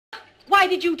Why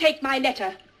did you take my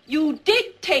letter? You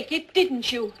did take it,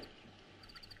 didn't you?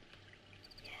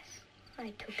 Yes,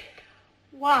 I took it.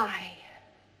 Why?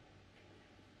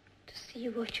 To see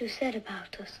what you said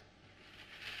about us.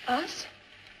 Us?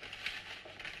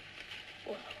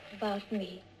 Well, about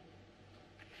me.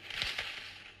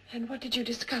 And what did you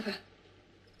discover?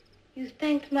 You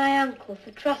thanked my uncle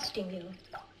for trusting you.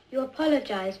 You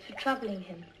apologized for troubling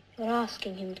him, for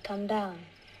asking him to come down.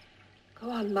 Go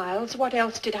on, Miles. What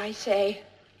else did I say?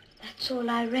 That's all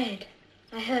I read.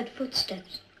 I heard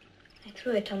footsteps. I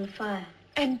threw it on the fire.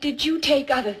 And did you take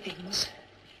other things?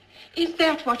 Is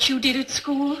that what you did at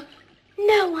school?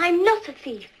 No, I'm not a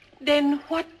thief. Then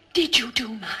what did you do,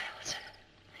 Miles?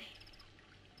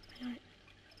 I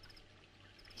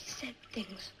said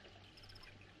things.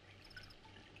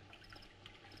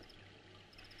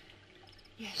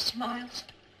 Yes, Miles.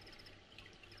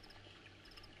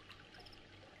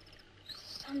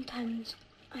 Sometimes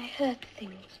I heard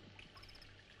things.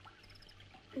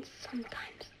 And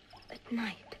sometimes at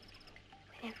night,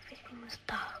 when everything was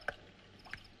dark.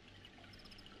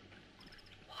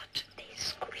 What? They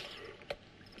screamed.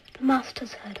 The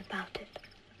masters heard about it.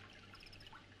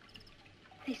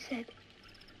 They said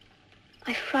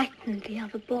I frightened the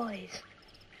other boys.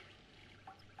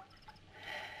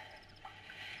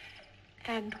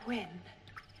 And when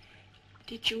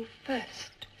did you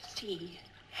first see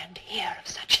and hear of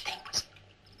such things?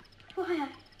 Why,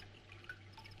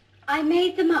 I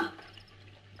made them up.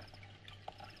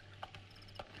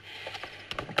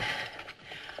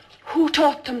 Who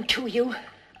taught them to you?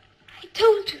 I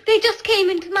told you, they just came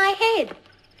into my head.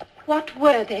 What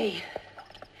were they?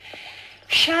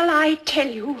 Shall I tell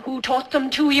you who taught them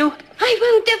to you? I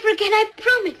won't ever again, I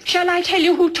promise. Shall I tell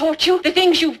you who taught you? The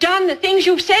things you've done, the things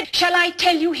you've said? Shall I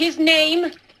tell you his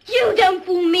name? You don't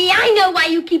fool me. I know why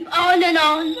you keep on and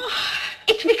on.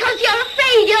 It's because you're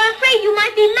afraid. You're afraid you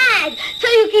might be mad. So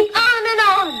you keep on and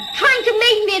on, trying to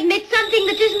make me admit something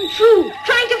that isn't true.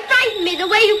 Trying to frighten me the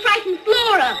way you frightened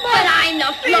Flora. But I'm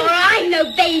not Flora. I'm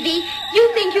no baby. You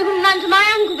think you can run to my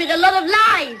uncle with a lot of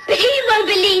lies. But he won't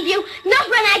believe you. Not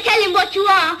when I tell him what you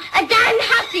are. A damned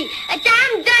hussy. A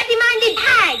damned dirty-minded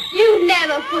hag. You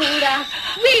never fooled us.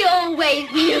 We always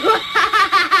knew.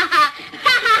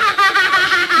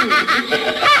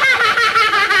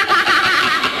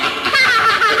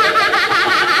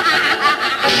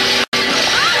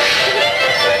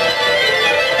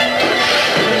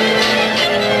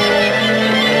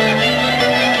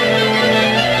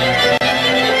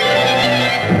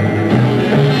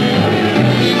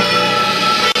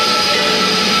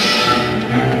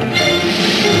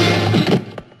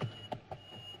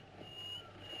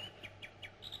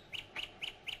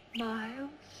 Miles?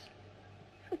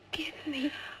 Forgive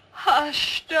me.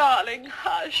 Hush, darling,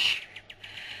 hush.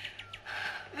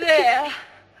 There.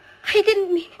 I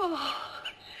didn't mean... Oh,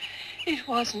 it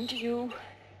wasn't you.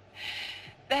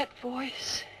 That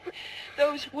voice,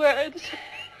 those words,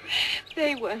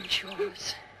 they weren't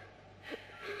yours.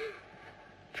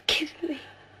 Forgive me.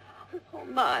 Oh,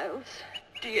 Miles,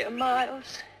 dear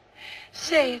Miles,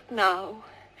 say it now.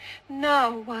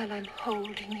 Now, while I'm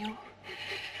holding you.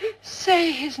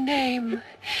 Say his name,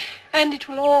 and it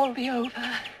will all be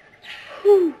over.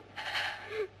 Who?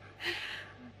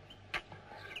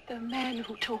 The man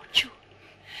who taught you.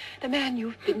 The man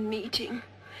you've been meeting.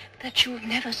 That you'll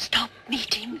never stop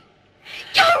meeting.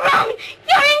 You're wrong!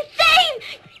 You're insane!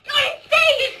 You're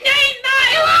insane! His name,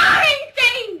 Miles! You are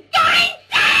insane! You're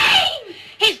insane!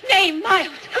 His name,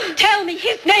 Miles! Tell me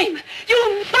his name!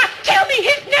 You must tell me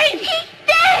his name! He's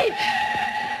dead!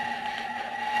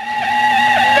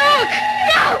 Look!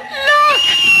 No! Look!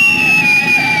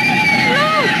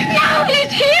 Look! No!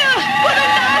 He's here! For the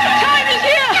last time he's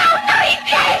here! No, he's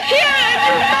dead! He's here, and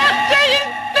you must say his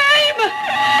name!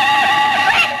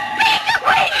 Mr.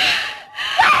 Quint!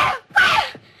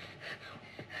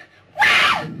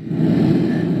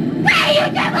 Where, you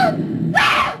devil?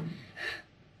 Where?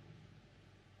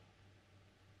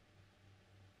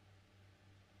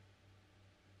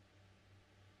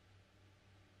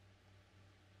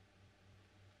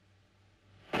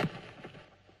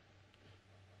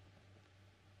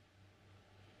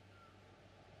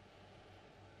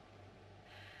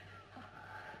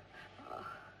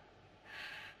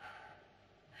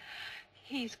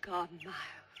 He's gone, Miles.